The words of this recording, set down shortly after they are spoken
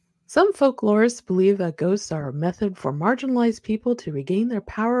Some folklorists believe that ghosts are a method for marginalized people to regain their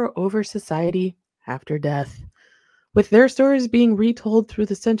power over society after death. With their stories being retold through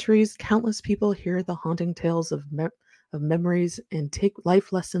the centuries, countless people hear the haunting tales of memories and take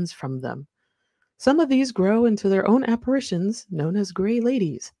life lessons from them. Some of these grow into their own apparitions, known as Grey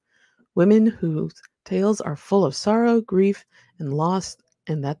Ladies, women whose tales are full of sorrow, grief, and loss,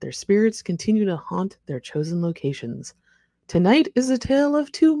 and that their spirits continue to haunt their chosen locations. Tonight is a tale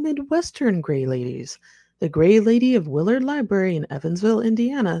of two Midwestern Grey Ladies, the Grey Lady of Willard Library in Evansville,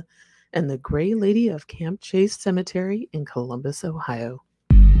 Indiana, and the Grey Lady of Camp Chase Cemetery in Columbus, Ohio.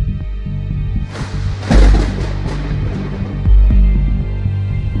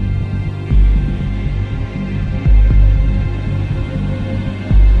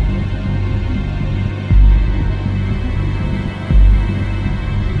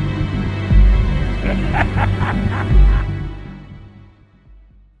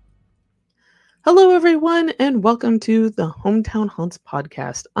 Hello, everyone, and welcome to the Hometown Haunts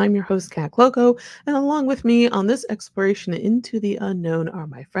podcast. I'm your host, Kat Cloco, and along with me on this exploration into the unknown are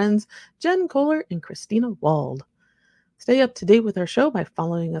my friends Jen Kohler and Christina Wald. Stay up to date with our show by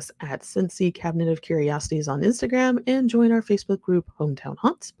following us at Cincy Cabinet of Curiosities on Instagram and join our Facebook group, Hometown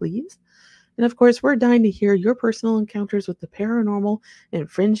Haunts, please. And of course, we're dying to hear your personal encounters with the paranormal and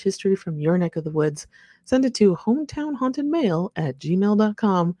fringe history from your neck of the woods. Send it to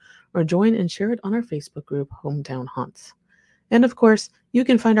hometownhauntedmail@gmail.com or join and share it on our Facebook group, Hometown Haunts. And of course, you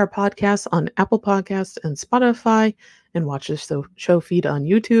can find our podcast on Apple Podcasts and Spotify and watch the show feed on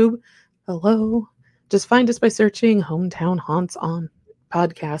YouTube. Hello. Just find us by searching Hometown Haunts on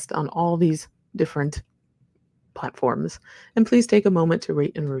podcast on all these different platforms. And please take a moment to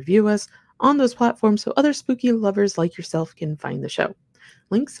rate and review us on those platforms so other spooky lovers like yourself can find the show.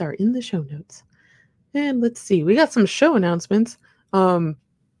 Links are in the show notes. And let's see, we got some show announcements.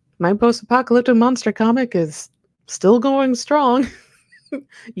 My post-apocalyptic monster comic is still going strong.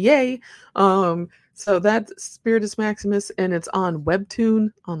 Yay. So that's Spiritus Maximus, and it's on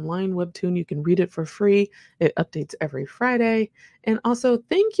Webtoon, online Webtoon. You can read it for free. It updates every Friday. And also,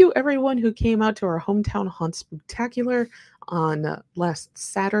 thank you everyone who came out to our Hometown Haunt Spooktacular on last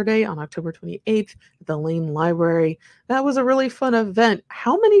Saturday on October 28th at the Lane Library. That was a really fun event.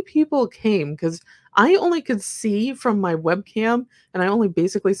 How many people came? Because I only could see from my webcam, and I only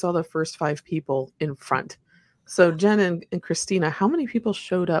basically saw the first 5 people in front. So Jen and Christina, how many people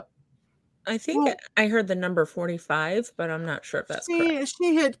showed up? I think I heard the number 45, but I'm not sure if that's correct.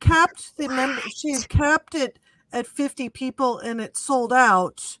 She had capped the number. She had capped it at 50 people, and it sold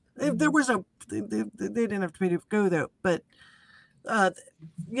out. There was they didn't have to pay to go though, but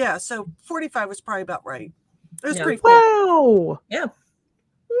yeah. So 45 was probably about right. It was pretty cool. Wow! Yeah.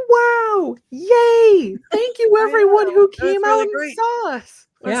 Wow! Yay! Thank you everyone who came out and saw us.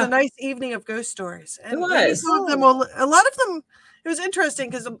 It was a nice evening of ghost stories. And it was. Some of them, a lot of them. It was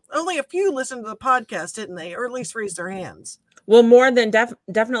interesting because only a few listened to the podcast, didn't they? Or at least raised their hands. Well, more than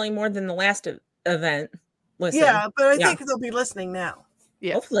definitely more than the last event. Listen. Yeah, but I think they'll be listening now.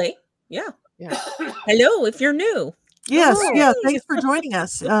 Yeah. Hopefully. Yeah. Hello, if you're new. Yes. Yeah. Thanks for joining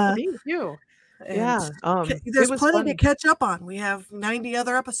us. Thank you. And there's plenty to catch up on. We have 90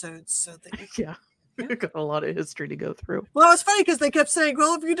 other episodes. So we've got a lot of history to go through. Well, it's funny because they kept saying,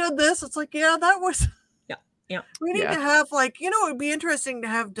 well, have you done this? It's like, yeah, that was... Yeah. We need to have it would be interesting to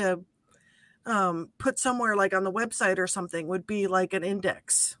have to put somewhere like on the website or something would be like an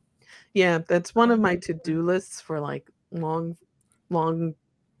index. Yeah, that's one of my to-do lists for like long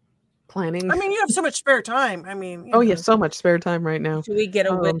planning. I mean, you have so much spare time. I mean, so much spare time right now. Should we get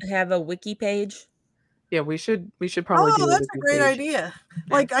have a wiki page? Yeah, we should probably do that's a great idea.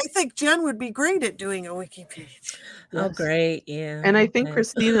 Like, I think Jen would be great at doing a wiki page. Yes. Oh, great. Yeah. And I think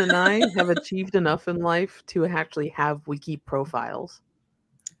Christina and I have achieved enough in life to actually have wiki profiles.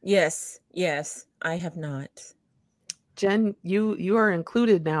 Yes, I have not. Jen, you are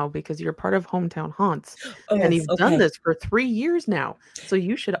included now because you're part of Hometown Haunts. And you've done this for 3 years now. So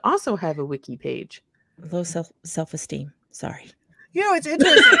you should also have a wiki page. Low self-esteem. Sorry. You know, it's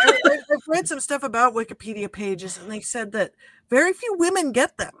interesting. I've read some stuff about Wikipedia pages, and they said that very few women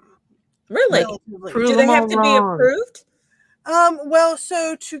get them. Really? Do they have to be approved? Well,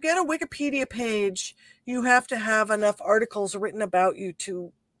 so to get a Wikipedia page, you have to have enough articles written about you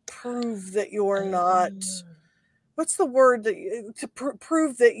to prove that you're not. What's the word to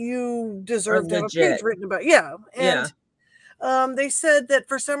prove that you deserve to have a page written about? Yeah, and they said that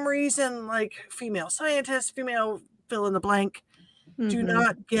for some reason, like female scientists, female fill in the blank, do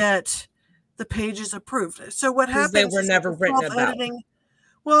not get the pages approved. So what happens? They were never written about.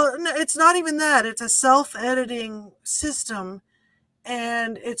 Well, no, it's not even that. It's a self-editing system,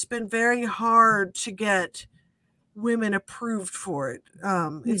 and it's been very hard to get women approved for it.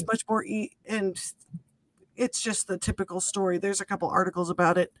 It's much more and it's just the typical story. There's a couple articles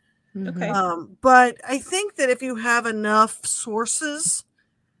about it. Okay. But I think that if you have enough sources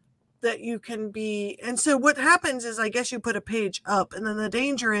that you can be, and so what happens is, I guess you put a page up, and then the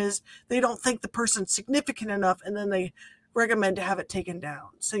danger is they don't think the person's significant enough, and then they recommend to have it taken down.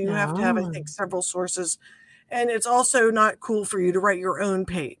 So you have to have, I think, several sources. And it's also not cool for you to write your own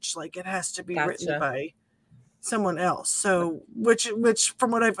page. Like, it has to be written by someone else. So, which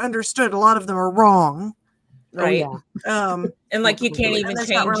from what I've understood, a lot of them are wrong. Right. Oh, yeah. And like, you can't even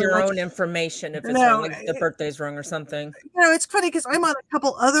change your own information if it's wrong, like the birthday's wrong or something. You know, it's funny because I'm on a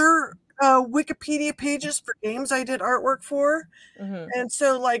couple other Wikipedia pages for games I did artwork for. And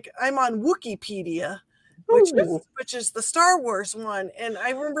so, like, I'm on Wikipedia, which is the Star Wars one. And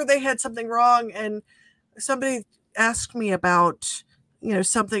I remember they had something wrong, and somebody asked me about, you know,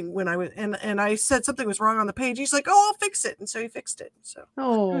 something when I was, and I said something was wrong on the page. He's like, "Oh, I'll fix it," and so he fixed it. So,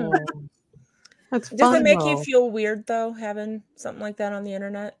 that's fun. Does it make you feel weird though, having something like that on the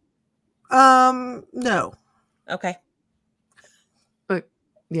internet? No. Okay. But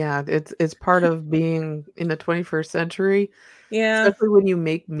yeah, it's part of being in the 21st century. Yeah. Especially when you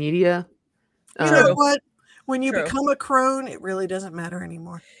make media. You know what? When you become a crone, it really doesn't matter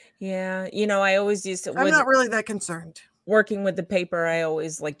anymore. Yeah. You know, I always used to. I'm not really that concerned. Working with the paper, I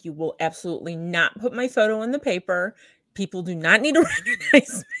always like, you will absolutely not put my photo in the paper. People do not need to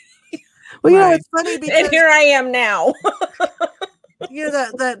recognize me. Well, you know, it's funny because, and here I am now. You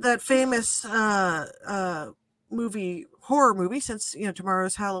know, that famous horror movie, since, you know,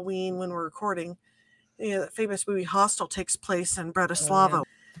 tomorrow's Halloween when we're recording, you know, that famous movie Hostel takes place in Bratislava. Oh,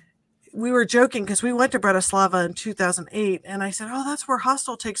 yeah. We were joking because we went to Bratislava in 2008, and I said, "Oh, that's where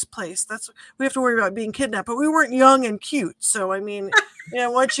Hostel takes place. We have to worry about being kidnapped." But we weren't young and cute, so I mean, you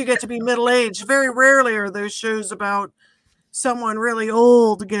know, once you get to be middle aged, very rarely are those shows about someone really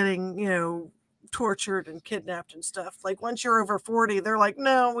old getting, you know, tortured and kidnapped and stuff. Like, once you're over 40, they're like,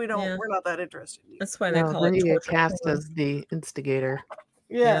 "No, we don't. Yeah. We're not that interested in you." That's why they call it torture. Cast as the instigator.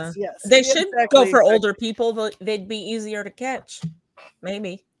 Yes. They should go for older people. They'd be easier to catch,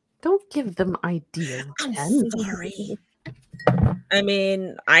 maybe. Don't give them ideas. I'm sorry. I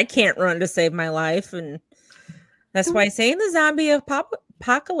mean, I can't run to save my life, and that's why I say in the zombie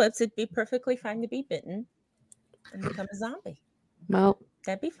apocalypse, it'd be perfectly fine to be bitten and become a zombie. Well,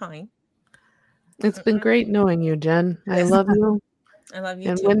 that'd be fine. It's been great knowing you, Jen. I love you. I love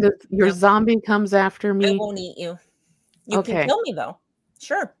you and too. When your zombie comes after me, I won't eat you. You can kill me though.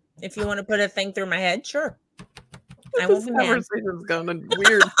 Sure. If you want to put a thing through my head, sure. I won't be mad. This conversation's going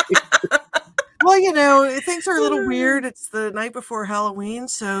weird. Well, you know, things are a little weird. It's the night before Halloween,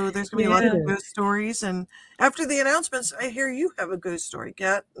 so there's going to be a lot of ghost stories. And after the announcements, I hear you have a ghost story,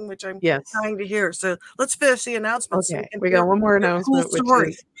 Kat, which I'm trying to hear. So let's finish the announcements. Okay, we got one more announcement, which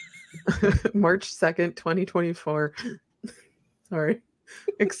is March 2nd, 2024. Sorry.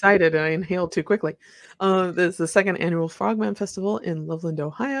 Excited, and I inhaled too quickly. This is the second annual Frogman Festival in Loveland,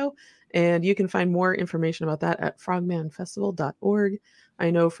 Ohio. And you can find more information about that at frogmanfestival.org. I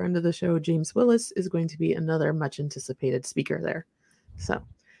know friend of the show, James Willis, is going to be another much anticipated speaker there. So,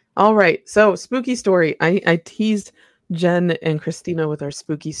 all right. So, spooky story. I teased Jen and Christina with our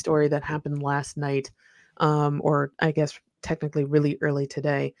spooky story that happened last night, or I guess technically really early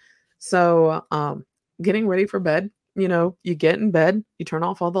today. So, getting ready for bed. You know, you get in bed, you turn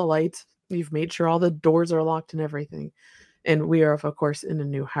off all the lights, you've made sure all the doors are locked and everything. And we are, of course, in a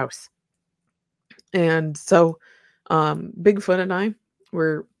new house. And so Bigfoot and I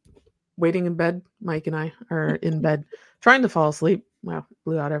were waiting in bed. Mike and I are in bed trying to fall asleep. Wow,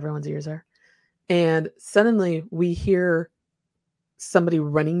 blew out everyone's ears there. And suddenly we hear somebody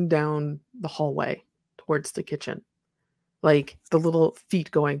running down the hallway towards the kitchen. Like the little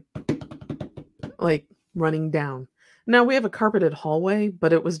feet going, like running down. Now we have a carpeted hallway,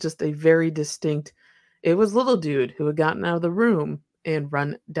 but it was just a very distinct, it was little dude who had gotten out of the room and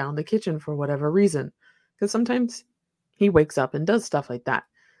run down the kitchen for whatever reason. Because sometimes he wakes up and does stuff like that.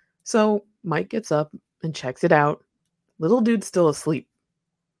 So Mike gets up and checks it out. Little dude's still asleep.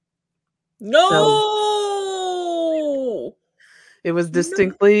 No! So it was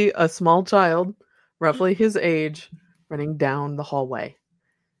distinctly a small child, roughly his age, running down the hallway.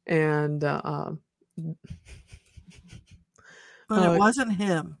 And but it wasn't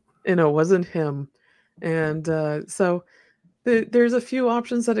him. And it wasn't him. And so there's a few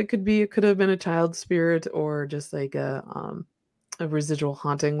options that it could be. It could have been a child spirit or just like a residual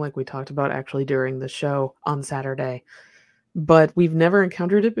haunting, like we talked about actually during the show on Saturday. But we've never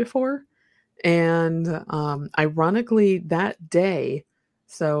encountered it before. And ironically, that day,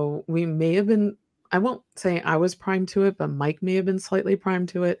 so we may have been, I won't say I was primed to it, but Mike may have been slightly primed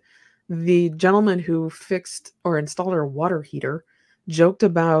to it. The gentleman who fixed or installed our water heater joked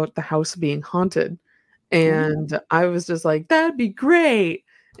about the house being haunted. And I was just like, that'd be great.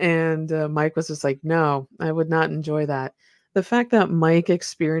 And Mike was just like, no, I would not enjoy that. The fact that Mike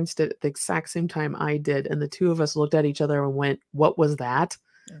experienced it at the exact same time I did, and the two of us looked at each other and went, what was that?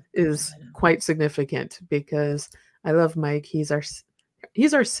 Is quite significant, because I love Mike. He's our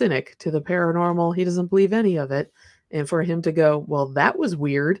cynic to the paranormal. He doesn't believe any of it. And for him to go, well, that was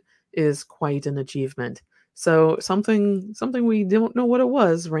weird, is quite an achievement. So something we don't know what it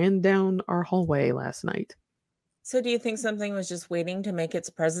was ran down our hallway last night. So do you think something was just waiting to make its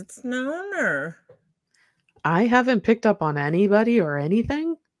presence known, or? I haven't picked up on anybody or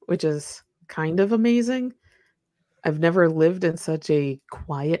anything, which is kind of amazing. I've never lived in such a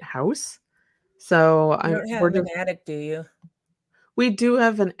quiet house. So You don't have an attic, do you? We do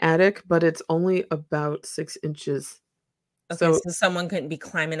have an attic, but it's only about 6 inches. Okay, so someone couldn't be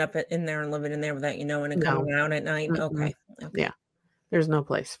climbing up in there and living in there without you knowing and coming out at night? Okay. Yeah. There's no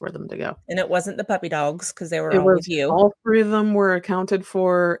place for them to go. And it wasn't the puppy dogs, because they were all with you. All 3 of them were accounted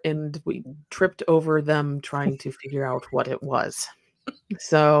for, and we tripped over them trying to figure out what it was.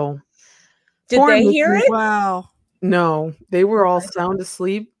 So did they hear it? Wow. No, they were all sound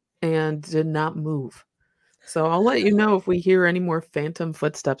asleep and did not move. So I'll let you know if we hear any more phantom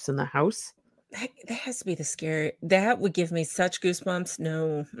footsteps in the house. That has to be the scary. That would give me such goosebumps.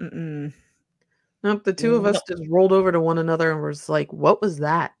 No. Mm-mm. Nope, the two of us just rolled over to one another and was like, what was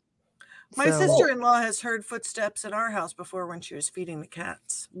that? My sister-in-law has heard footsteps in our house before when she was feeding the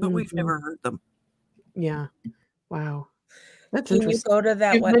cats, but we've never heard them. Yeah. Wow. That's Can interesting. you go to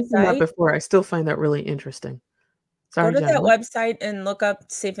that You've mentioned that website? before. I still find that really interesting. Sorry, go to Jen, that what? website and look up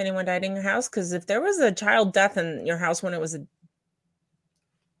to see if anyone died in your house. Because if there was a child death in your house when it was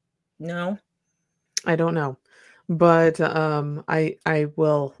no, I don't know, but I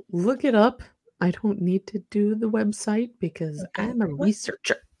will look it up. I don't need to do the website because I'm a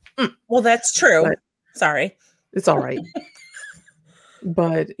researcher. Well, that's true. But sorry, it's all right.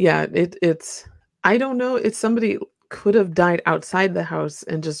 But yeah, it's I don't know. It's somebody could have died outside the house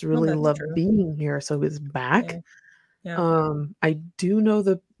and just really loved being here, so it's back. Yeah. I do know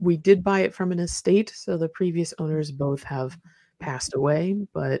that we did buy it from an estate, so the previous owners both have passed away,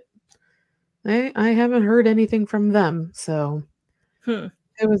 but I haven't heard anything from them, so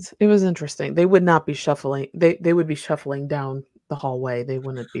it was interesting. They would not be shuffling. They would be shuffling down the hallway. They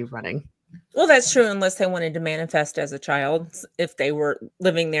wouldn't be running. Well, that's true, unless they wanted to manifest as a child, if they were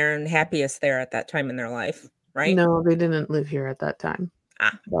living there and happiest there at that time in their life, right? No, they didn't live here at that time.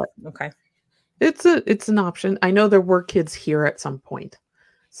 But okay. It's an option. I know there were kids here at some point.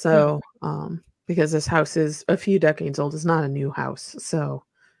 So, because this house is a few decades old, it's not a new house. So,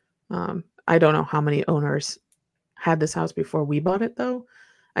 I don't know how many owners had this house before we bought it, though.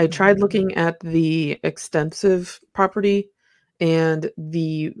 I tried looking at the extensive property, and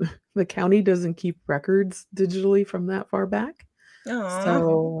the county doesn't keep records digitally from that far back. Aww.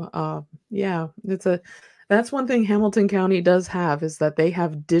 So, yeah, that's one thing Hamilton County does have, is that they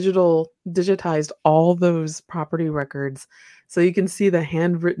have digitized all those property records. So you can see the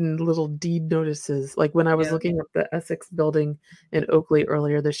handwritten little deed notices. Like when I was looking at the Essex building in Oakley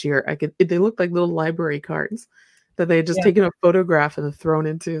earlier this year, they looked like little library cards that they had just taken a photograph and thrown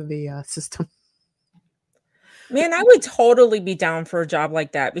into the system. Man, I would totally be down for a job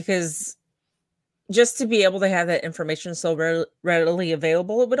like that, because just to be able to have that information so readily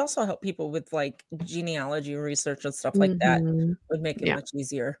available, it would also help people with like genealogy research and stuff like that. Would make it much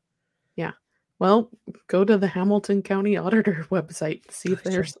easier. Yeah. Well, go to the Hamilton County Auditor website, see if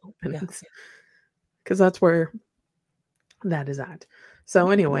there's openings, because that's where that is at. So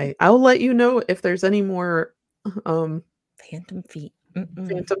anyway, I'll let you know if there's any more phantom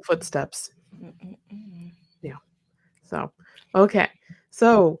footsteps. Yeah. So, okay.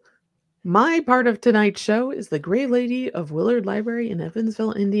 So my part of tonight's show is the Gray Lady of Willard Library in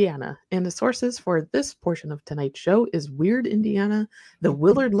Evansville, Indiana. And the sources for this portion of tonight's show is Weird Indiana, the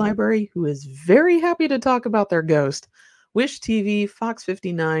Willard Library, who is very happy to talk about their ghost, Wish TV, Fox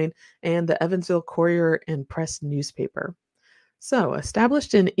 59, and the Evansville Courier and Press newspaper. So,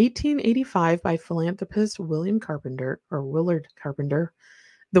 established in 1885 by philanthropist William Carpenter, or Willard Carpenter,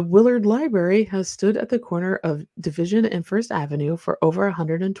 the Willard Library has stood at the corner of Division and First Avenue for over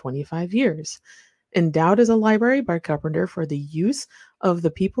 125 years. Endowed as a library by Carpenter for the use of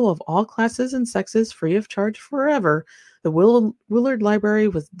the people of all classes and sexes free of charge forever, the Willard Library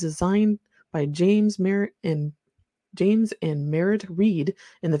was designed by James Merritt and James and Merritt Reed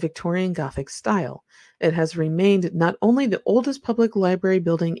in the Victorian Gothic style. It has remained not only the oldest public library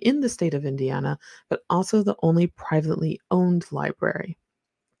building in the state of Indiana, but also the only privately owned library.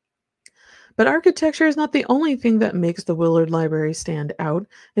 But architecture is not the only thing that makes the Willard Library stand out.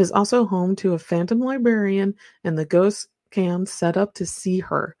 It is also home to a phantom librarian and the ghost cam set up to see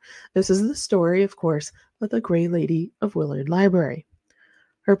her. This is the story, of course, of the Gray Lady of Willard Library.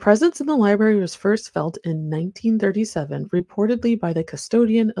 Her presence in the library was first felt in 1937, reportedly by the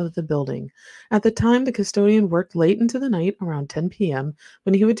custodian of the building. At the time, the custodian worked late into the night, around 10 p.m.,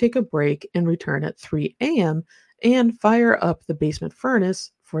 when he would take a break and return at 3 a.m. and fire up the basement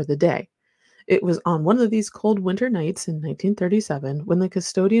furnace for the day. It was on one of these cold winter nights in 1937 when the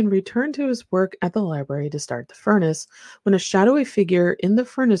custodian returned to his work at the library to start the furnace, when a shadowy figure in the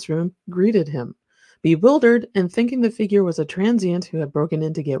furnace room greeted him. Bewildered and thinking the figure was a transient who had broken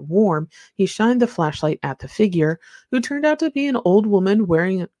in to get warm, he shined the flashlight at the figure, who turned out to be an old woman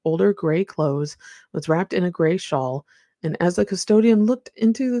wearing older gray clothes, was wrapped in a gray shawl, and as the custodian looked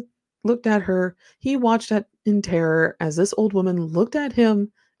at her, he watched in terror as this old woman looked at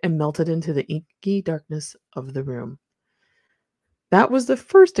him and melted into the inky darkness of the room. That was the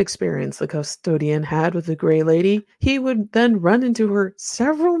first experience the custodian had with the Gray Lady. He would then run into her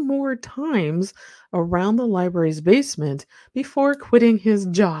several more times around the library's basement before quitting his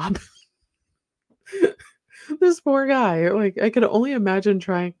job. This poor guy. Like, I could only imagine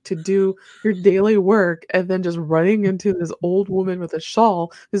trying to do your daily work and then just running into this old woman with a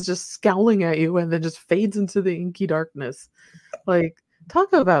shawl who's just scowling at you and then just fades into the inky darkness. Like,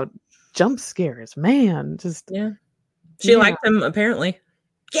 talk about jump scares, man. Just yeah. She liked him, apparently.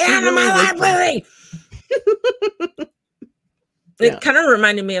 Get out of my library! It kind of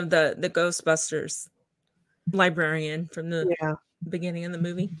reminded me of the Ghostbusters librarian from the beginning of the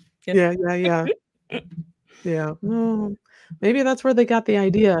movie. Yeah. Oh, maybe that's where they got the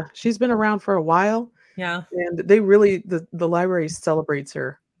idea. She's been around for a while. Yeah. And they really, the library celebrates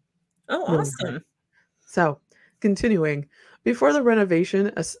her. Oh, awesome. So, continuing. Before the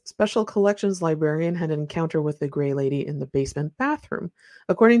renovation, a special collections librarian had an encounter with the Gray Lady in the basement bathroom.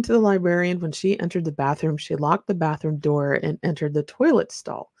 According to the librarian, when she entered the bathroom, she locked the bathroom door and entered the toilet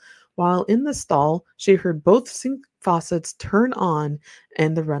stall. While in the stall, she heard both sink faucets turn on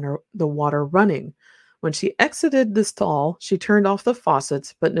and the water running. When she exited the stall, she turned off the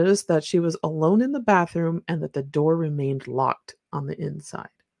faucets, but noticed that she was alone in the bathroom and that the door remained locked on the inside.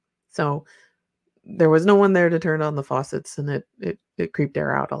 So there was no one there to turn on the faucets, and it creeped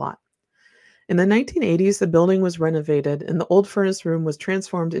her out a lot. In the 1980s, the building was renovated, and the old furnace room was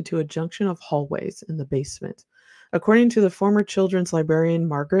transformed into a junction of hallways in the basement. According to the former children's librarian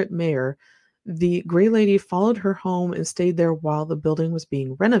Margaret Mayer, the Gray Lady followed her home and stayed there while the building was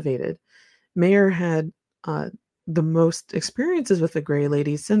being renovated. Mayer had the most experiences with the Gray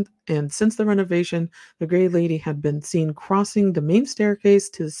Lady since the renovation. The Gray Lady had been seen crossing the main staircase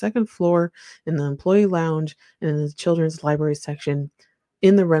to the second floor in the employee lounge and in the children's library section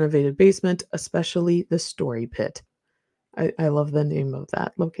in the renovated basement, especially the Story Pit. I love the name of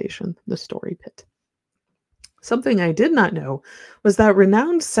that location, the Story Pit. Something I did not know was that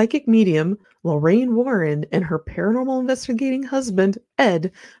renowned psychic medium Lorraine Warren and her paranormal investigating husband,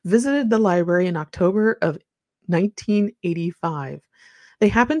 Ed, visited the library in October of 1985. They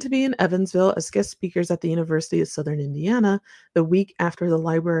happened to be in Evansville as guest speakers at the University of Southern Indiana the week after the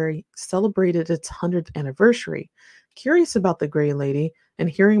library celebrated its 100th anniversary. Curious about the Gray Lady and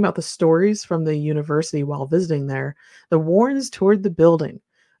hearing about the stories from the university while visiting there, the Warrens toured the building.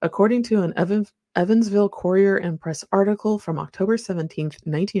 According to an Evansville Courier and Press article from October 17,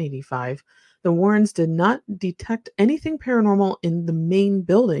 1985, the Warrens did not detect anything paranormal in the main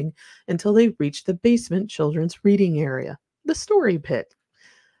building until they reached the basement children's reading area, the Story Pit.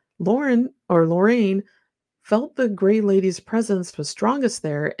 Lorraine felt the Gray Lady's presence was strongest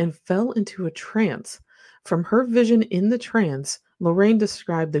there and fell into a trance. From her vision in the trance, Lorraine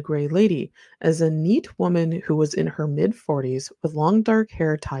described the Gray Lady as a neat woman who was in her mid-40s with long dark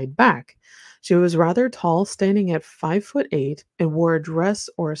hair tied back. She was rather tall, standing at 5'8", and wore a dress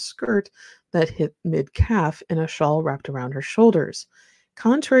or a skirt that hit mid-calf and a shawl wrapped around her shoulders.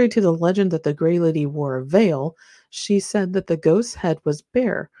 Contrary to the legend that the Gray Lady wore a veil, she said that the ghost's head was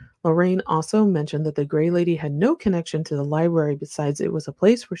bare. Lorraine also mentioned that the Gray Lady had no connection to the library besides it was a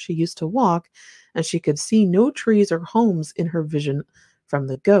place where she used to walk, and she could see no trees or homes in her vision from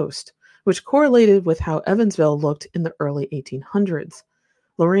the ghost, which correlated with how Evansville looked in the early 1800s.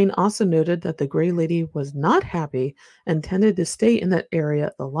 Lorraine also noted that the Gray Lady was not happy and tended to stay in that area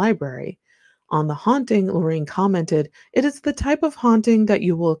at the library. On the haunting, Lorraine commented, "It is the type of haunting that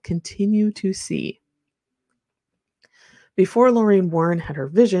you will continue to see." Before Lorraine Warren had her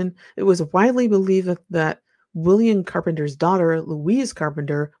vision, it was widely believed that William Carpenter's daughter, Louise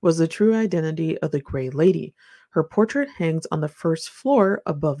Carpenter, was the true identity of the Gray Lady. Her portrait hangs on the first floor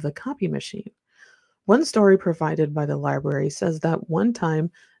above the copy machine. One story provided by the library says that one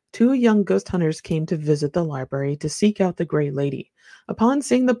time, 2 young ghost hunters came to visit the library to seek out the Gray Lady. Upon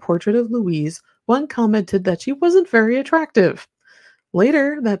seeing the portrait of Louise, one commented that she wasn't very attractive.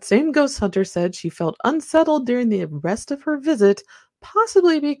 Later, that same ghost hunter said she felt unsettled during the rest of her visit,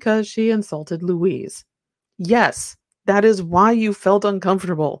 possibly because she insulted Louise. Yes, that is why you felt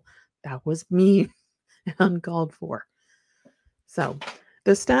uncomfortable. That was me and uncalled for. So,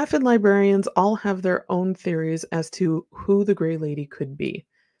 the staff and librarians all have their own theories as to who the Gray Lady could be.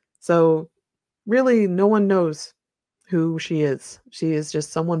 So, really, no one knows who she is. She is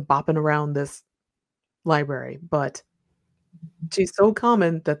just someone bopping around this library, but she's so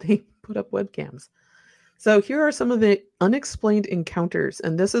common that they put up webcams. So here are some of the unexplained encounters,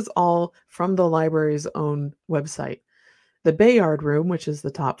 and this is all from the library's own website. The Bayard Room, which is the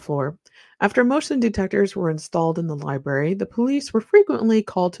top floor. After motion detectors were installed in the library, the police were frequently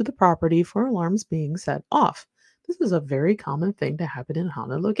called to the property for alarms being set off. This is a very common thing to happen in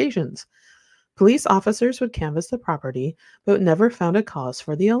haunted locations. Police officers would canvass the property, but never found a cause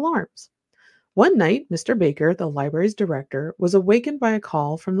for the alarms. One night, Mr. Baker, the library's director, was awakened by a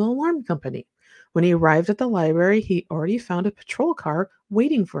call from the alarm company. When he arrived at the library, he already found a patrol car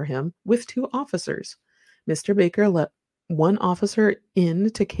waiting for him with 2 officers. Mr. Baker let one officer in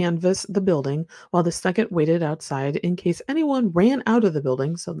to canvass the building, while the second waited outside in case anyone ran out of the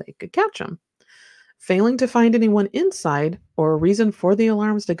building so they could catch him. Failing to find anyone inside or a reason for the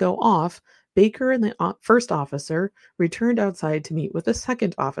alarms to go off, Baker and the first officer returned outside to meet with the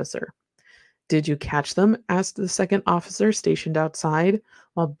second officer. "Did you catch them?" asked the second officer stationed outside.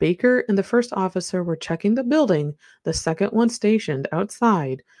 While Baker and the first officer were checking the building, the second one stationed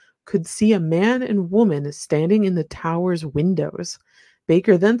outside could see a man and woman standing in the tower's windows.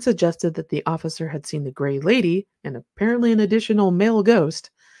 Baker then suggested that the officer had seen the Gray Lady and apparently an additional male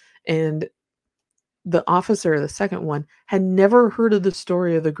ghost, and the officer, the second one, had never heard of the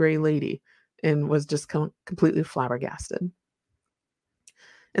story of the Gray Lady and was just completely flabbergasted.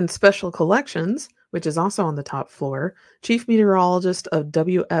 In Special Collections, which is also on the top floor, Chief Meteorologist of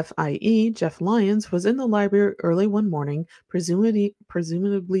WFIE, Jeff Lyons, was in the library early one morning,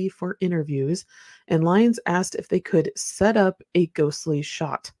 presumably for interviews, and Lyons asked if they could set up a ghostly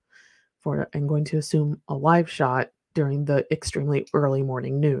shot, for I'm going to assume a live shot during the extremely early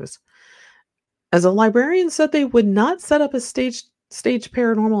morning news. As a librarian said they would not set up a staged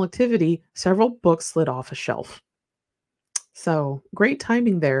paranormal activity, several books slid off a shelf. So, great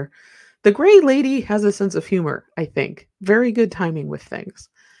timing there. The Gray Lady has a sense of humor, I think. Very good timing with things.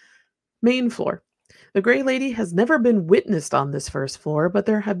 Main floor. The Gray Lady has never been witnessed on this first floor, but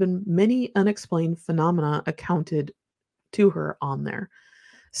there have been many unexplained phenomena accounted to her on there.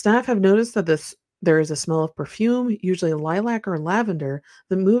 Staff have noticed that there is a smell of perfume, usually lilac or lavender,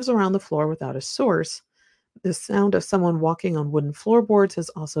 that moves around the floor without a source. The sound of someone walking on wooden floorboards has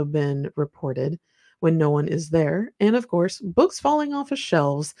also been reported when no one is there, and of course, books falling off of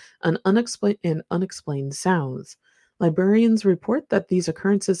shelves and unexplained sounds. Librarians report that these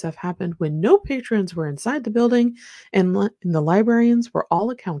occurrences have happened when no patrons were inside the building and the librarians were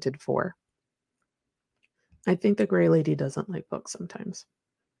all accounted for. I think the Gray Lady doesn't like books sometimes.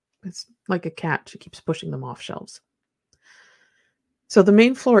 It's like a cat. She keeps pushing them off shelves. So the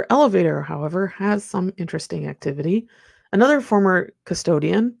main floor elevator, however, has some interesting activity. Another former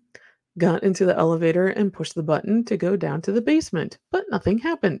custodian got into the elevator and pushed the button to go down to the basement, but nothing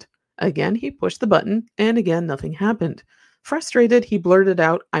happened. Again, he pushed the button, and again, nothing happened. Frustrated, he blurted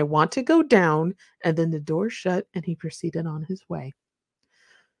out, "I want to go down," and then the door shut, and he proceeded on his way.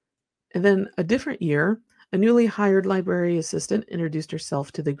 And then a different year, a newly hired library assistant introduced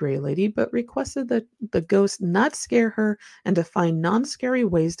herself to the Gray Lady, but requested that the ghost not scare her and to find non-scary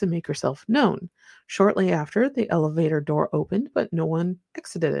ways to make herself known. Shortly after, the elevator door opened, but no one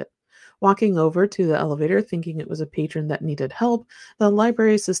exited it. Walking over to the elevator, thinking it was a patron that needed help, the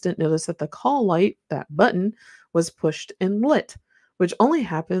library assistant noticed that the call light, that button, was pushed and lit, which only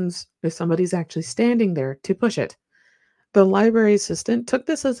happens if somebody's actually standing there to push it. The library assistant took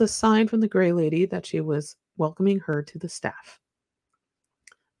this as a sign from the Gray Lady that she was welcoming her to the staff.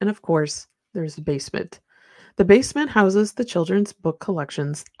 And of course, there's the basement. The basement houses the children's book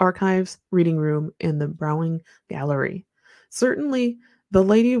collections, archives, reading room, and the Browning Gallery. Certainly, the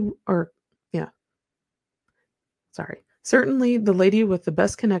lady with the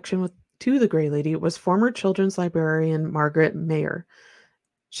best connection to the Gray Lady was former children's librarian Margaret Mayer.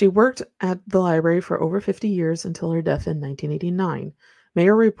 She worked at the library for over 50 years until her death in 1989.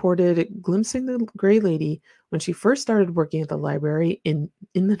 Mayer reported glimpsing the Gray Lady when she first started working at the library in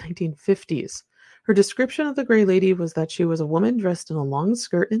the 1950s. Her description of the Gray Lady was that she was a woman dressed in a long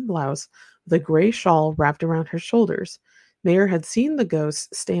skirt and blouse with a gray shawl wrapped around her shoulders. Mayer had seen the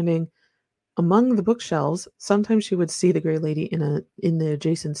ghost standing among the bookshelves. Sometimes she would see the Gray Lady in the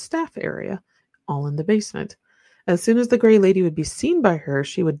adjacent staff area, all in the basement. As soon as the Gray Lady would be seen by her,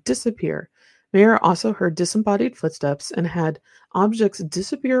 she would disappear. Mayer also heard disembodied footsteps and had objects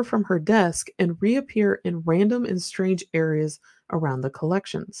disappear from her desk and reappear in random and strange areas around the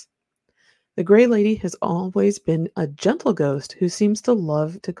collections. The Gray Lady has always been a gentle ghost who seems to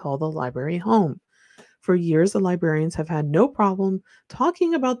love to call the library home. For years, the librarians have had no problem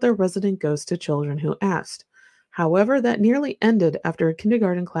talking about their resident ghost to children who asked. However, that nearly ended after a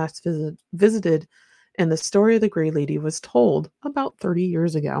kindergarten class visited and the story of the Gray Lady was told about 30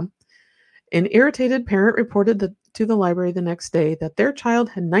 years ago. An irritated parent reported to the library the next day that their child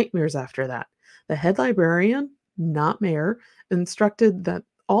had nightmares after that. The head librarian, not Mayer, instructed that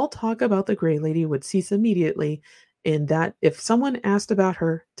all talk about the Gray Lady would cease immediately and that if someone asked about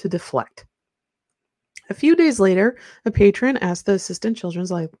her, to deflect. A few days later, a patron asked the assistant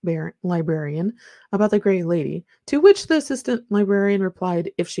children's librarian about the Gray Lady, to which the assistant librarian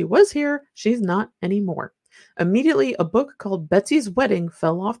replied, "If she was here, she's not anymore." Immediately, a book called Betsy's Wedding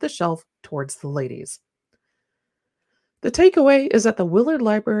fell off the shelf towards the ladies. The takeaway is that the Willard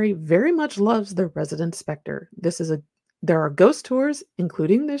Library very much loves their resident specter. There are ghost tours,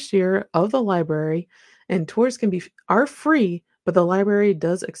 including this year, of the library, and tours are free, but the library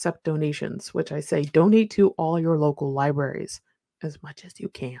does accept donations, which I say donate to all your local libraries as much as you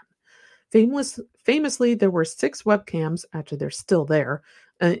can. Famously, there were 6 webcams, actually they're still there,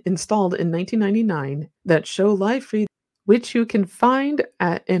 installed in 1999 that show live feeds, which you can find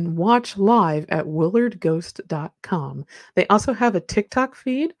and watch live at willardghost.com. They also have a TikTok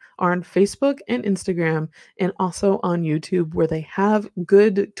feed, are on Facebook and Instagram, and also on YouTube, where they have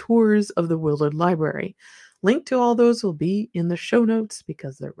good tours of the Willard Library. Link to all those will be in the show notes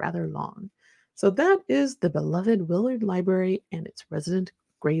because they're rather long. So that is the beloved Willard Library and its resident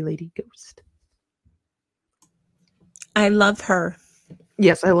Gray Lady ghost. I love her.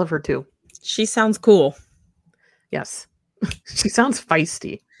 Yes, I love her too. She sounds cool. Yes. She sounds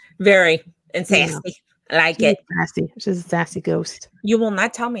feisty. Very. And sassy. Yeah. I like She's it. sassy. She's a sassy ghost. You will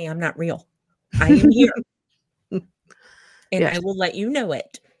not tell me I'm not real. I am here. And Yes. I will let you know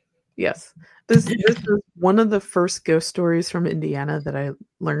it. Yes. This is one of the first ghost stories from Indiana that I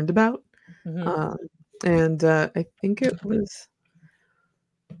learned about. Mhm. I think it was,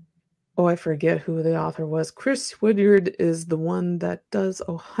 I forget who the author was. Chris Woodyard is the one that does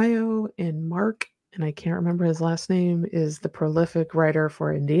Ohio, and Mark, and I can't remember his last name, is the prolific writer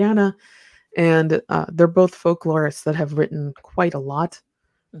for Indiana. And they're both folklorists that have written quite a lot.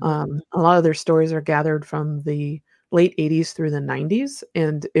 Mhm. A lot of their stories are gathered from the late 80s through the 90s.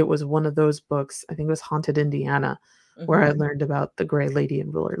 And it was one of those books, I think it was Haunted Indiana, where I Mhm. learned about the Gray Lady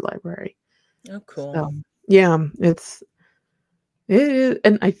in Willard Library. Oh, cool. So, yeah, and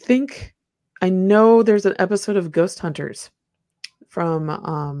I know there's an episode of Ghost Hunters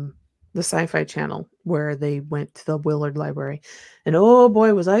from the Sci-Fi Channel where they went to the Willard Library. And oh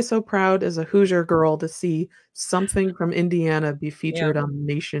boy, was I so proud as a Hoosier girl to see something from Indiana be featured on a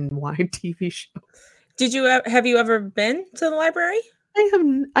nationwide TV show. Have you ever been to the library?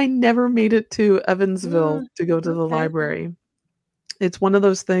 I never made it to Evansville to go to the okay. library. It's one of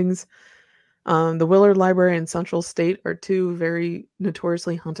those things. The Willard Library and Central State are 2 very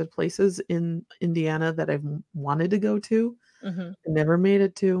notoriously haunted places in Indiana that I've wanted to go to. Mhm. I never made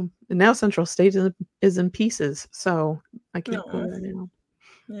it to. And now Central State is in pieces, so I can't go Aw. there now.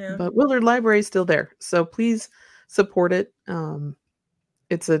 Yeah. But Willard Library is still there, so please support it.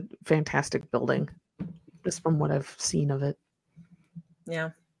 It's a fantastic building, just from what I've seen of it. Yeah.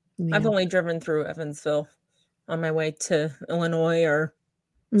 Yeah. I've only driven through Evansville on my way to Illinois or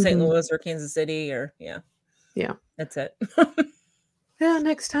St. Mhm. Louis or Kansas City yeah. That's it. Yeah,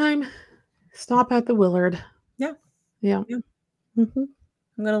 next time, stop at the Willard. Yeah. Yeah. Yeah. Mhm.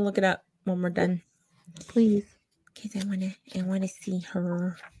 I'm gonna look it up when we're done. Please. Because I wanna see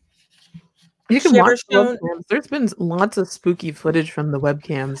her. You can She ever watch the shown- webcams. There's been lots of spooky footage from the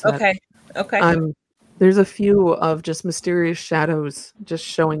webcams. Okay. There's a few of just mysterious shadows just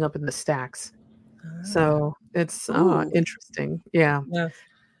showing up in the stacks. So it's Ooh. interesting. Yeah. Yeah.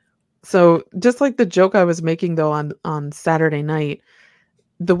 So just like the joke I was making though on Saturday night,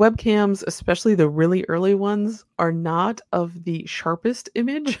 the webcams, especially the really early ones, are not of the sharpest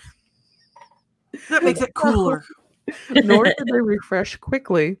image. That makes it cooler. nor did they refresh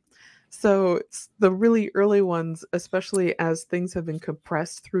quickly. So the really early ones, especially as things have been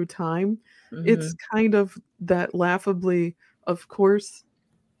compressed through time, it's kind of that laughably, of course,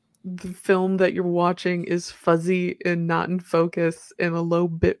 the film that you're watching is fuzzy and not in focus and a low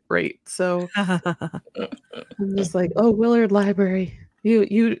bit rate. So I'm just like, oh, Willard Library.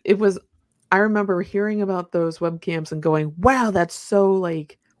 It was, I remember hearing about those webcams and going, wow, that's so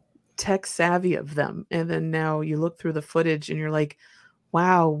like tech savvy of them. And then now you look through the footage and you're like,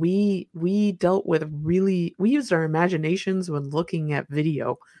 wow, we dealt with we used our imaginations when looking at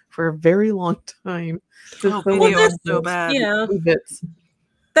video for a very long time. Oh, video is so bad. Yeah. Bits.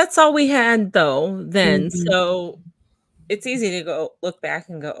 That's all we had though then. Mhm. So it's easy to go look back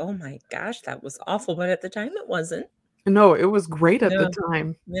and go, oh my gosh, that was awful. But at the time it wasn't. No, it was great at Yeah. the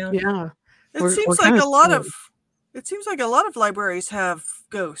time. Yeah. Yeah. It We're seems kinda like a lot spoiled. of it seems like a lot of libraries have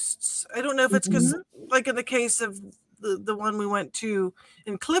ghosts. I don't know if it's because, like in the case of the one we went to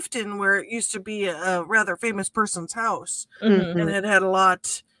in Clifton, where it used to be a rather famous person's house, Mhm. and it had a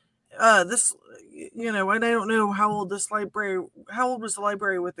lot. This, and I don't know how old was the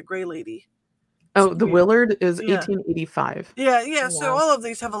library with the Gray Lady? Oh, the Willard is Yeah. 1885. Yeah. So Wow. all of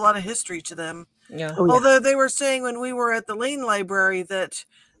these have a lot of history to them. Yeah. Oh, yeah. Although they were saying when we were at the Lane Library that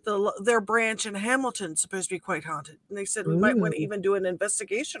their branch in Hamilton's supposed to be quite haunted, and they said we might want to Ooh. even do an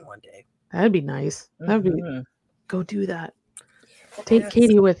investigation one day. That'd be nice. That'd be Mhm. go do that. Take Yes.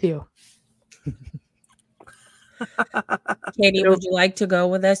 Katie with you. Katie, would you like to go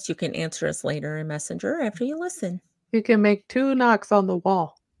with us? You can answer us later in Messenger after you listen. You can make 2 knocks on the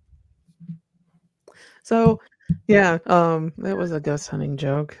wall. So, yeah, that was a ghost hunting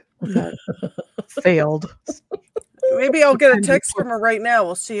joke that failed. Maybe I'll get a text from her right now.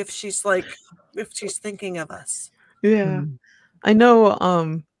 We'll see if she's thinking of us. Yeah. I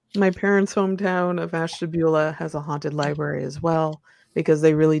know my parents' hometown of Ashtabula has a haunted library as well, because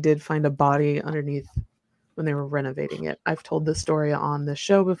they really did find a body underneath when they were renovating it. I've told this story on the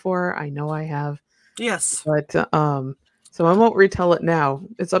show before. I know I have. Yes. But so I won't retell it now.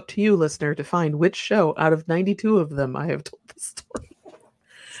 It's up to you, listener, to find which show out of 92 of them I have told this story.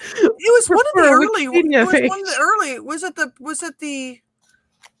 It was one of the For a early. It Wikipedia was one of page. the early.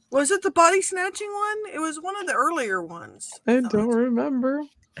 Was it the body snatching one? It was one of the earlier ones. I don't remember.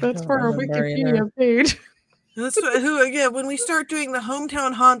 That's don't for our remember Wikipedia either. page. That's when we start doing the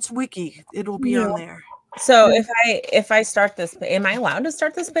Hometown Haunts wiki, it'll be on there. So if I start this, am I allowed to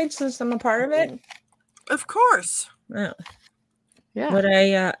start this page since I'm a part of it? Of course. No. Yeah. But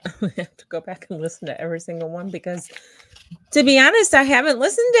I have to go back and listen to every single one because, to be honest, I haven't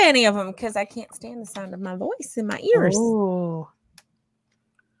listened to any of them because I can't stand the sound of my voice in my ears. Oh.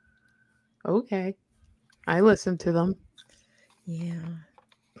 Okay. I listened to them. Yeah.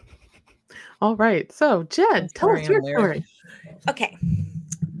 All right. So, Jen, tell sorry, us your I'm weird. story. Okay.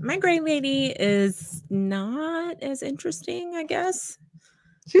 My Gray Lady is not as interesting, I guess.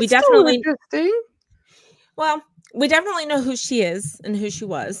 She's We still definitely- interesting. Well, we definitely know who she is and who she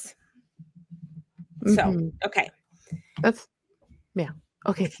was. So, Mhm. okay. That's, yeah.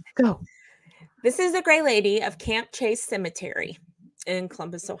 Okay, go. This is the Gray Lady of Camp Chase Cemetery in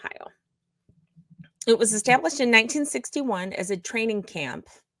Columbus, Ohio. It was established in 1961 as a training camp.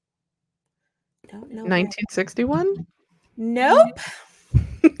 Don't know. 1961? Nope.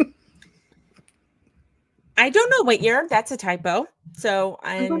 I don't know what year. That's a typo. So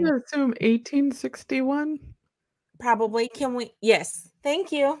I'm I'm going to assume 1861. probably can we? Yes.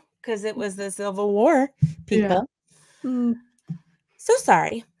 Thank you. Because it was the Civil War, people. Hmm. So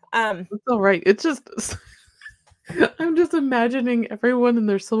sorry. It's all right. It's just, I'm just imagining everyone in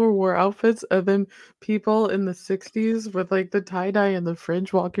their Civil War outfits and then people in the 60s with like the tie-dye and the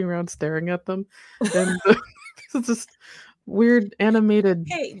fringe walking around staring at them. And it's just weird animated.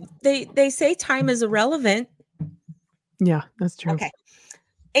 Hey, they say time is irrelevant. Yeah, that's true. Okay.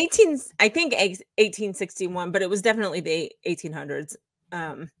 I think 1861, but it was definitely the 1800s.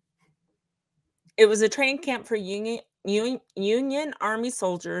 It was a training camp for Union Army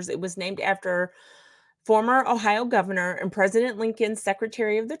soldiers. It was named after former Ohio Governor and President Lincoln's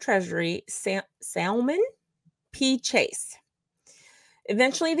Secretary of the Treasury, Salmon P. Chase.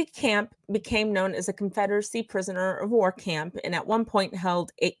 Eventually, the camp became known as a Confederacy prisoner of war camp, and at one point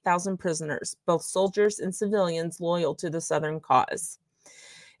held 8,000 prisoners, both soldiers and civilians loyal to the Southern cause.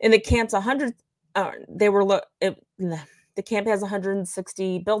 In the camp's the camp has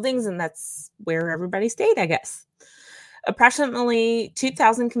 160 buildings, and that's where everybody stayed, I guess. Approximately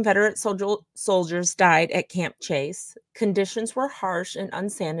 2,000 Confederate soldiers died at Camp Chase. Conditions were harsh and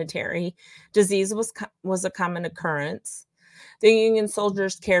unsanitary. Disease was a common occurrence. The Union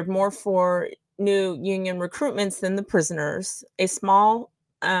soldiers cared more for new Union recruitments than the prisoners. A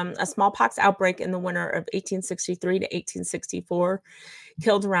smallpox outbreak in the winter of 1863 to 1864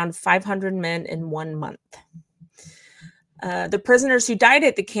 killed around 500 men in 1 month. The prisoners who died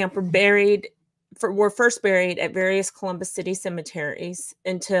at the camp were first buried at various Columbus City cemeteries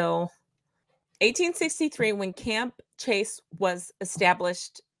until 1863, when Camp Chase was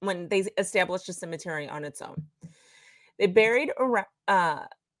established, when they established a cemetery on its own.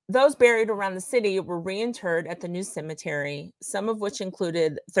 Those buried around the city were reinterred at the new cemetery, some of which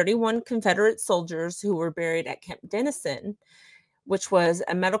included 31 Confederate soldiers who were buried at Camp Dennison, which was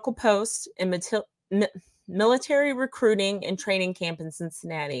a medical post and military recruiting and training camp in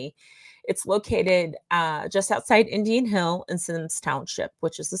Cincinnati. It's located just outside Indian Hill in Sims Township,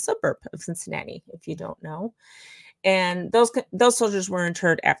 which is a suburb of Cincinnati, if you don't know. And those soldiers were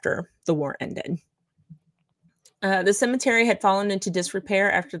interred after the war ended. The cemetery had fallen into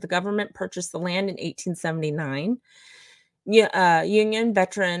disrepair after the government purchased the land in 1879. Union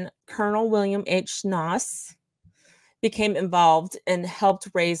veteran Colonel William H. Noss became involved and helped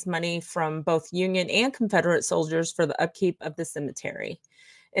raise money from both Union and Confederate soldiers for the upkeep of the cemetery.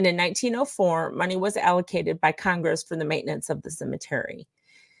 And in 1904, money was allocated by Congress for the maintenance of the cemetery.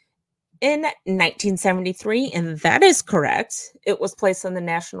 In 1973, and that is correct, it was placed on the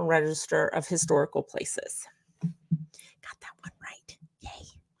National Register of Historical Places. Got that one right. Yay.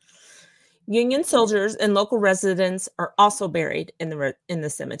 Union soldiers and local residents are also buried in the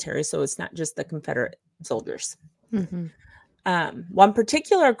cemetery, so it's not just the Confederate soldiers. Mm-hmm. One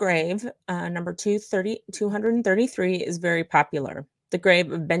particular grave, number 233, is very popular. The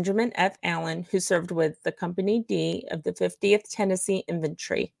grave of Benjamin F. Allen, who served with the Company D of the 50th Tennessee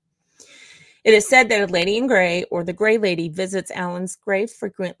Infantry. It is said that a lady in gray, or the Gray Lady, visits Allen's grave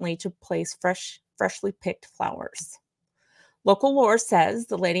frequently to place freshly picked flowers. Local lore says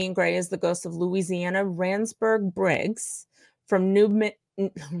the lady in gray is the ghost of Louisiana Ransburg Briggs from New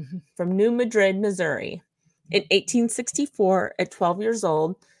Madrid, Missouri. In 1864, at 12 years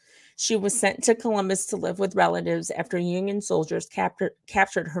old, she was sent to Columbus to live with relatives after Union soldiers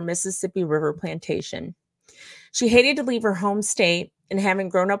captured her Mississippi River plantation. She hated to leave her home state, and having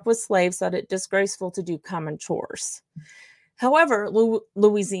grown up with slaves, thought it disgraceful to do common chores. However,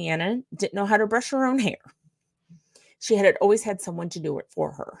 Louisiana didn't know how to brush her own hair. She had always had someone to do it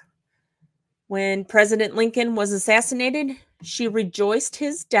for her. When President Lincoln was assassinated, she rejoiced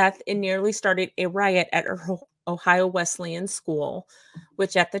his death and nearly started a riot at her Ohio Wesleyan School,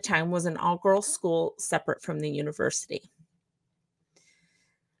 which at the time was an all-girls school separate from the university.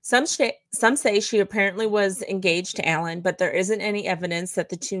 Some say she apparently was engaged to Allen, but there isn't any evidence that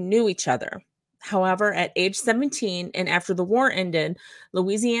the two knew each other. However, at age 17 and after the war ended,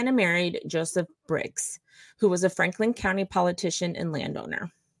 Louisiana married Joseph Briggs, who was a Franklin County politician and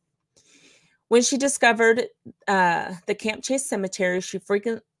landowner. When she discovered the Camp Chase Cemetery, she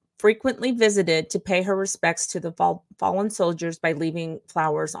frequently visited to pay her respects to the fallen soldiers by leaving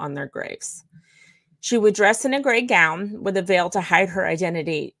flowers on their graves. She would dress in a gray gown with a veil to hide her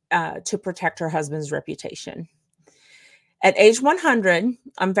identity to protect her husband's reputation. At age 100,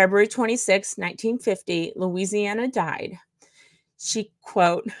 on February 26, 1950, Louisiana died. She,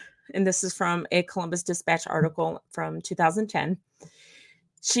 quote, and this is from a Columbus Dispatch article from 2010,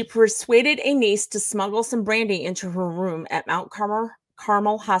 she persuaded a niece to smuggle some brandy into her room at Mount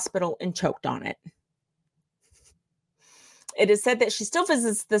Carmel Hospital and choked on it. It is said that she still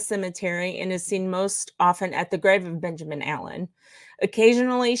visits the cemetery and is seen most often at the grave of Benjamin Allen.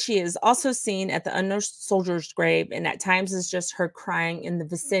 Occasionally, she is also seen at the unknown soldier's grave, and at times is just her crying in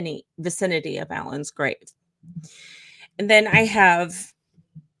the vicinity of Allen's grave. And then I have,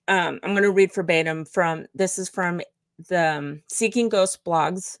 I'm going to read verbatim this is from the Seeking Ghosts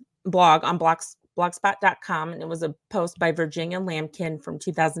blog on blogspot.com, and it was a post by Virginia Lambkin from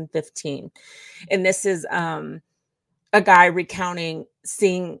 2015. And this is a guy recounting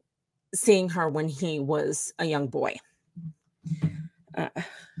seeing her when he was a young boy.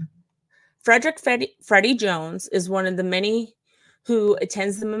 Frederick Freddie Jones is one of the many who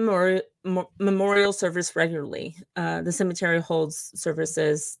attends the memorial service regularly. The cemetery holds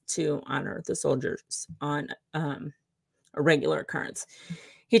services to honor the soldiers on a regular occurrence.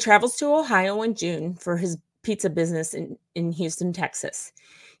 He travels to Ohio in June for his pizza business in Houston, Texas.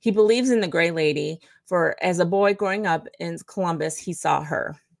 He believes in the Gray Lady, for as a boy growing up in Columbus, he saw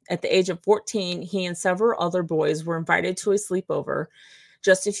her. At the age of 14, he and several other boys were invited to a sleepover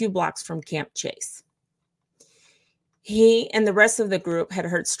just a few blocks from Camp Chase. He and the rest of the group had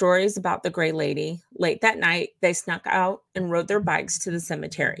heard stories about the Gray Lady. Late that night, they snuck out and rode their bikes to the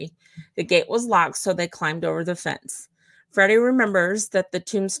cemetery. The gate was locked, so they climbed over the fence. Freddie remembers that the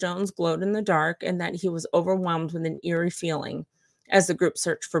tombstones glowed in the dark and that he was overwhelmed with an eerie feeling as the group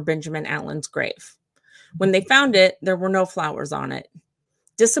searched for Benjamin Allen's grave. When they found it, there were no flowers on it.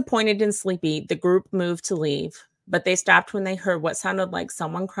 Disappointed and sleepy, the group moved to leave, but they stopped when they heard what sounded like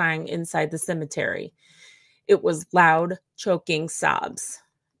someone crying inside the cemetery. It was loud, choking sobs.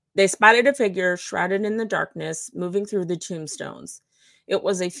 They spotted a figure shrouded in the darkness, moving through the tombstones. It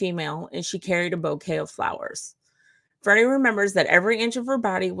was a female, and she carried a bouquet of flowers. Freddie remembers that every inch of her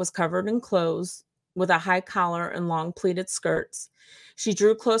body was covered in clothes with a high collar and long pleated skirts. She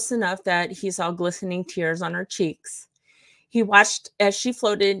drew close enough that he saw glistening tears on her cheeks. He watched as she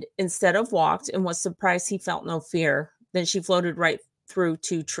floated instead of walked and was surprised he felt no fear. Then she floated right through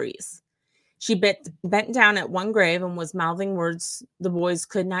 2 trees. She bent down at one grave and was mouthing words the boys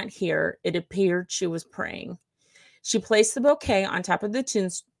could not hear. It appeared she was praying. She placed the bouquet on top of the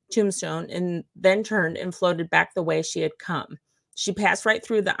tombstone and then turned and floated back the way she had come. She passed right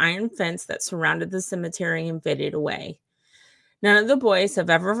through the iron fence that surrounded the cemetery and faded away. None of the boys have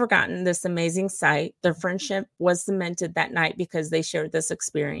ever forgotten this amazing sight. Their friendship was cemented that night because they shared this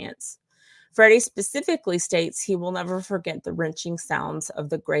experience. Freddie specifically states he will never forget the wrenching sounds of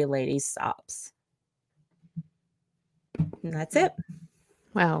the Gray Lady's sobs. And that's it.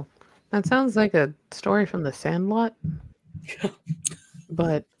 Wow. That sounds like a story from The Sandlot.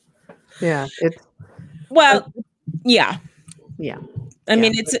 But yeah, it's yeah. Yeah. I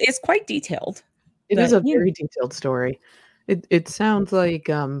mean, it's quite detailed. It is a very detailed story. It sounds like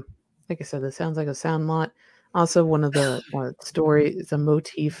I said, it sounds like a Sandlot. Also, one of the stories, a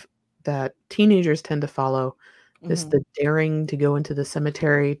motif that teenagers tend to follow is the daring to go into the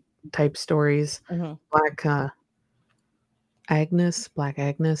cemetery type stories. Black Agnes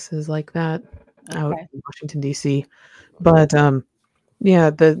is like that out in Washington, D.C. But yeah,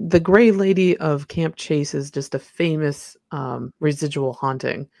 the Gray Lady of Camp Chase is just a famous residual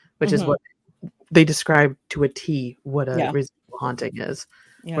haunting, which is what they describe to a T what a residual haunting is,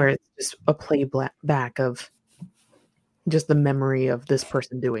 where it's just a playback of just the memory of this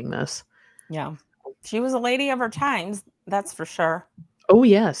person doing this. Yeah. She was a lady of her times, that's for sure. Oh,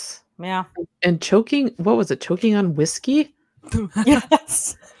 yes. Yeah. And choking on whiskey?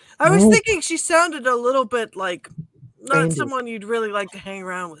 Yes. I was thinking she sounded a little bit like not someone you'd really like to hang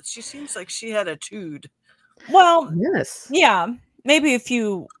around with. She seems like she had a tude. Well, yes. Yeah. Maybe if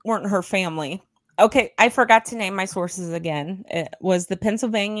you weren't her family. Okay, I forgot to name my sources again. It was the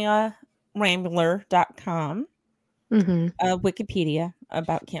PennsylvaniaRambler.com, Wikipedia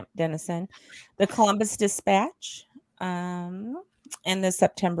about Camp Dennison, the Columbus Dispatch, and the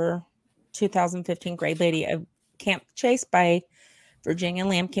September 2015 Gray Lady of Camp Chase by Virginia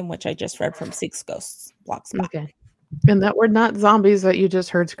Lambkin, which I just read from Six Ghosts Blogspot. Okay. And that were not zombies that you just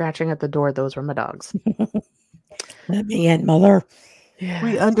heard scratching at the door. Those were my dogs. Let me in, Mother. Yeah.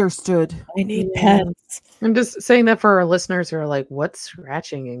 We understood. I need pets. I'm just saying that for our listeners who are like, what's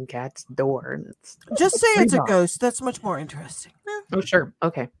scratching in Cat's door? And it's just say it's a ghost. That's much more interesting. Oh, sure.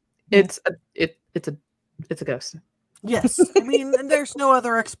 Okay. It's a ghost. Yes. I mean, and there's no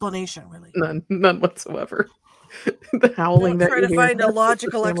other explanation, really. None whatsoever. The howling that try you to hear, find a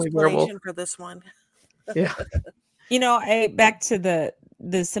logical explanation for this one. Yeah. Back to the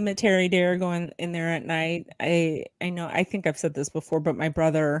cemetery dare going in there at night. I know, I think I've said this before, but my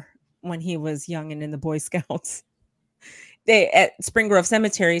brother, when he was young and in the Boy Scouts, they at Spring Grove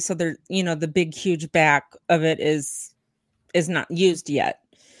Cemetery, so they're, the big huge back of it is not used yet.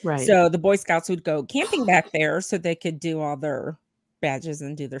 Right. So the Boy Scouts would go camping back there so they could do all their badges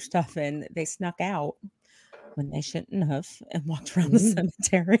and do their stuff, and they snuck out when they shouldn't have and walked around the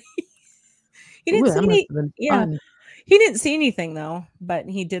cemetery. He didn't see any. He didn't see anything though, but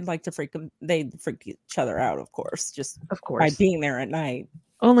he did like to freak them. They freak each other out, of course, by being there at night.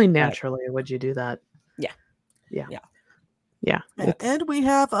 Only naturally would you do that. Yeah. And we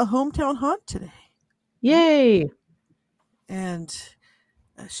have a hometown haunt today. Yay! And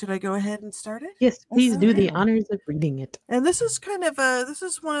should I go ahead and start it? Yes, please do the honors of reading it. And this is this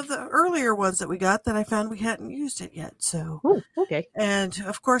is one of the earlier ones that we got that I found we hadn't used it yet. So, okay. And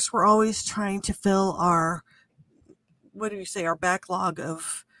of course, we're always trying to fill our our backlog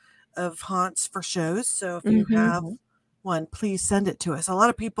of haunts for shows. So if you have one, please send it to us. A lot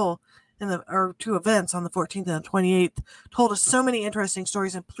of people in our 2 events on the 14th and the 28th told us so many interesting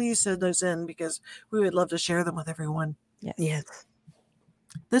stories, and please send those in because we would love to share them with everyone. Yes.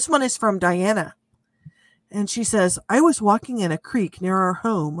 This one is from Diana, and she says, I was walking in a creek near our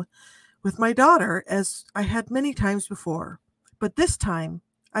home with my daughter, as I had many times before, but this time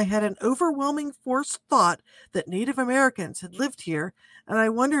I had an overwhelming forced thought that Native Americans had lived here, and I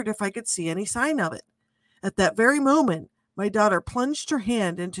wondered if I could see any sign of it. At that very moment, My daughter plunged her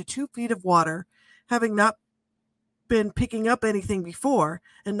hand into 2 feet of water, having not been picking up anything before,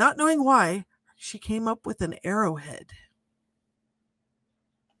 and not knowing why, she came up with an arrowhead.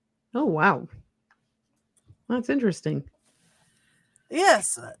 Oh, wow. That's interesting.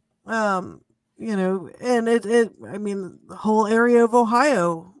 Yes. And the whole area of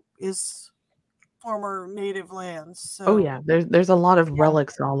Ohio is former native lands. So. Oh, yeah. There's a lot of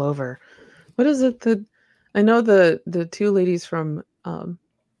relics all over. What is it that I know the 2 ladies from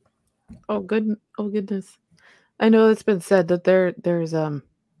oh goodness. I know it's been said that there's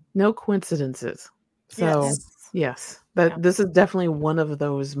no coincidences. So yes, this is definitely one of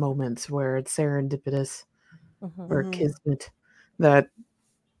those moments where it's serendipitous or kismet that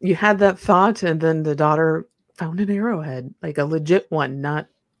you had that thought and then the daughter found an arrowhead, like a legit one, not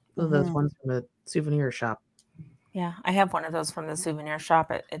one of those ones from a souvenir shop. Yeah, I have one of those from the souvenir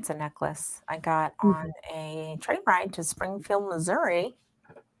shop. It's a necklace I got on a train ride to Springfield, Missouri,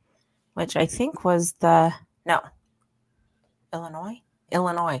 which I think was Illinois. It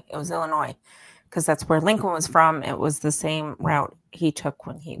was Illinois, because that's where Lincoln was from. It was the same route he took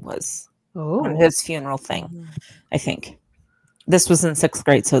when he was on his funeral thing, I think. This was in 6th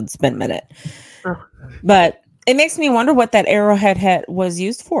grade, so it's been a minute. Oh. But it makes me wonder what that arrowhead was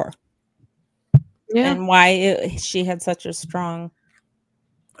used for. Yeah. And why she had such a strong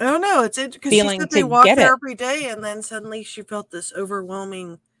I don't know. It's because she said they walked there every day, and then suddenly she felt this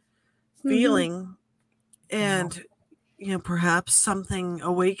overwhelming feeling, and perhaps something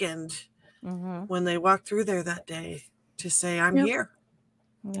awakened when they walked through there that day to say, "I'm here."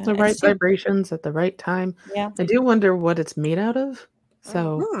 Yeah. The right vibrations at the right time. Yeah, I do wonder what it's made out of.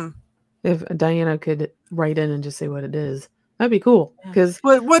 So, if Diana could write in and just say what it is. That'd be cool. Because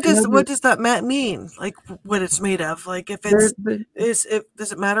what does that mean? Like what it's made of? Like if it's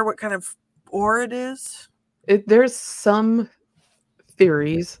does it matter what kind of ore it is? There's some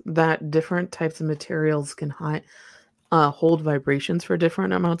theories that different types of materials can hold vibrations for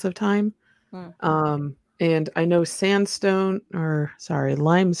different amounts of time. And I know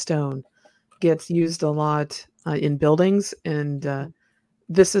limestone gets used a lot in buildings, and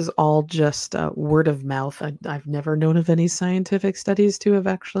this is all just word of mouth. I've never known of any scientific studies to have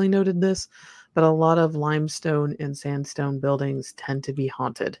actually noted this, but a lot of limestone and sandstone buildings tend to be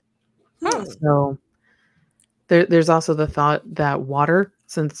haunted. So there's also the thought that water,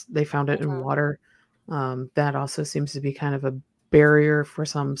 since they found it in water, that also seems to be kind of a barrier for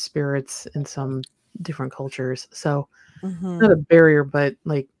some spirits in some different cultures. So not a barrier, but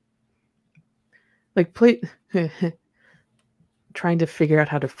like trying to figure out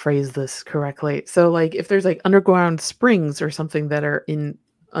how to phrase this correctly. So like if there's like underground springs or something that are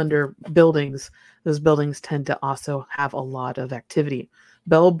under buildings, those buildings tend to also have a lot of activity.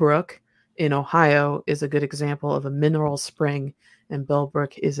 Bellbrook in Ohio is a good example of a mineral spring, and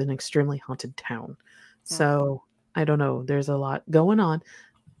Bellbrook is an extremely haunted town. So I don't know, there's a lot going on,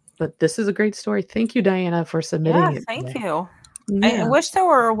 but this is a great story. Thank you, Diana, for submitting it. Thank you. I wish there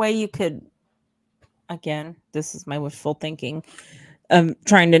were a way you could, again, this is my wishful thinking,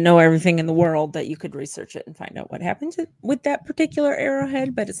 trying to know everything in the world, that you could research it and find out what happened with that particular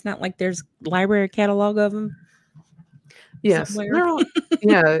arrowhead, but it's not like there's library catalog of them. Yes, they're all,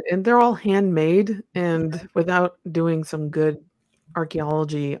 and they're all handmade, and without doing some good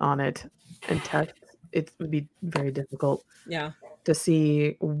archaeology on it and tests, it would be very difficult to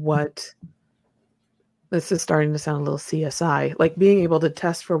see what. This is starting to sound a little CSI, like being able to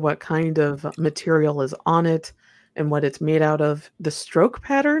test for what kind of material is on it and what it's made out of, the stroke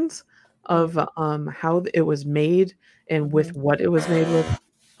patterns of how it was made and with what it was made with.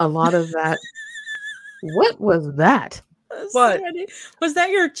 A lot of that. What was that? What? Was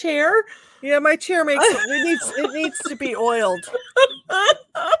that your chair? Yeah, my chair makes it needs to be oiled.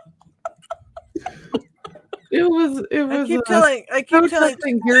 It was. I keep telling.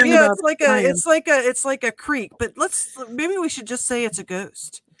 Yeah, it's like a creek. But maybe we should just say it's a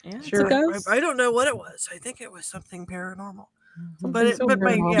ghost. Yeah, sure. It's a ghost. I don't know what it was. I think it was something paranormal. My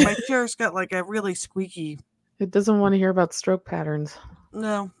chair's got like a really squeaky. It doesn't want to hear about stroke patterns.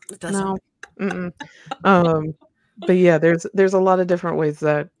 No, it doesn't. No. But yeah, there's a lot of different ways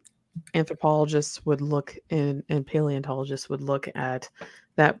that anthropologists would look and paleontologists would look at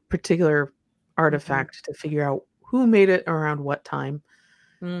that particular artifact to figure out who made it around what time.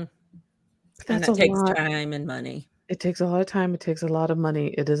 And that takes time and money. It takes a lot of time. It takes a lot of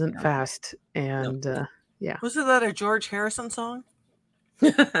money. It isn't fast. And wasn't that a George Harrison song?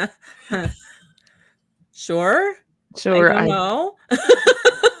 Sure. I don't know.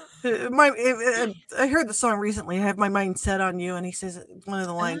 I heard the song recently. I have my mind set on you, and he says one of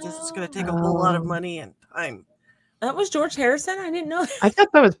the lines is, "It's going to take a whole lot of money and time." That was George Harrison? I didn't know that. I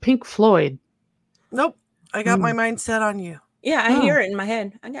thought that was Pink Floyd. Nope. I got my mind set on you. Yeah, I hear it in my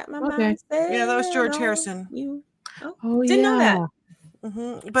head. I got my mind set. Yeah, that was George on Harrison. You. Oh, Didn't know that.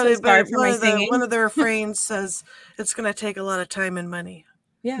 But, So sorry for my one singing. of the refrains says it's going to take a lot of time and money.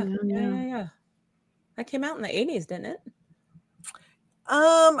 Yeah. That came out in the 80s, didn't it?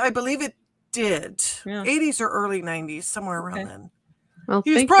 I believe it did. Yeah. 80s or early 90s, somewhere around then. Well,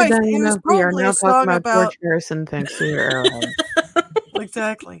 He was thank probably- you, he was Diana. We are probably now a song talking about about- George Harrison thanks to your Arrowhead.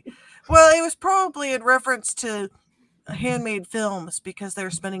 Exactly. Well, it was probably in reference to handmade films because they were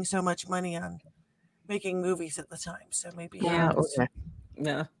spending so much money on making movies at the time. So maybe. Yeah. Okay.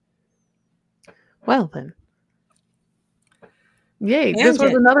 Yeah. Well then. Yay. This was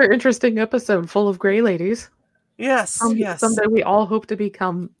Tangent. another interesting episode full of gray ladies. Yes. Yes. Someday we all hope to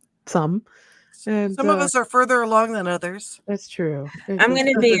become some. And, Some of us are further along than others. That's true. I'm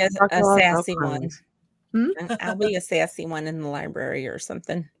going to be a sassy one. one. I'll be a sassy one in the library or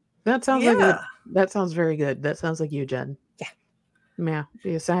something. That sounds that sounds very good. That sounds like you, Jen. Yeah. Yeah.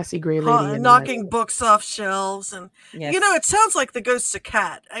 Be a sassy gray lady. Knocking books off shelves. And, Yes. it sounds like the ghost's a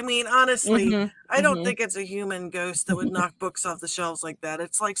cat. I mean, honestly, Mhm, I don't mhm. think it's a human ghost that would knock books off the shelves like that.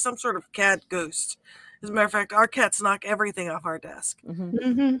 It's like some sort of cat ghost. As a matter of fact, our cats knock everything off our desk. Mhm.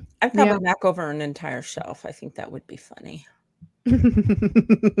 Mm-hmm. I'd probably knock over an entire shelf. I think that would be funny. Yeah,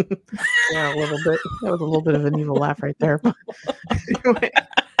 a little bit. That was a little bit of an evil laugh right there. Anyway,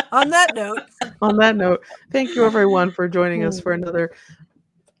 On that note, on that note, thank you everyone for joining us for another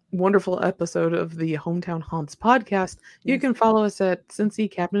wonderful episode of the Hometown Haunts podcast. You can follow us at Cincy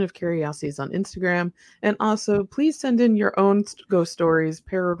Cabinet of Curiosities on Instagram. And also, please send in your own ghost stories,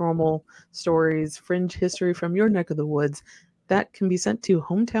 paranormal stories, fringe history from your neck of the woods. That can be sent to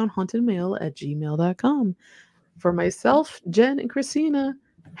hometownhauntedmail@gmail.com. For myself, Jen, and Christina,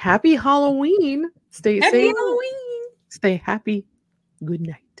 happy Halloween. Stay Happy safe. Halloween. Stay happy. Good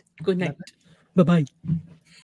night. Good night. Bye-bye.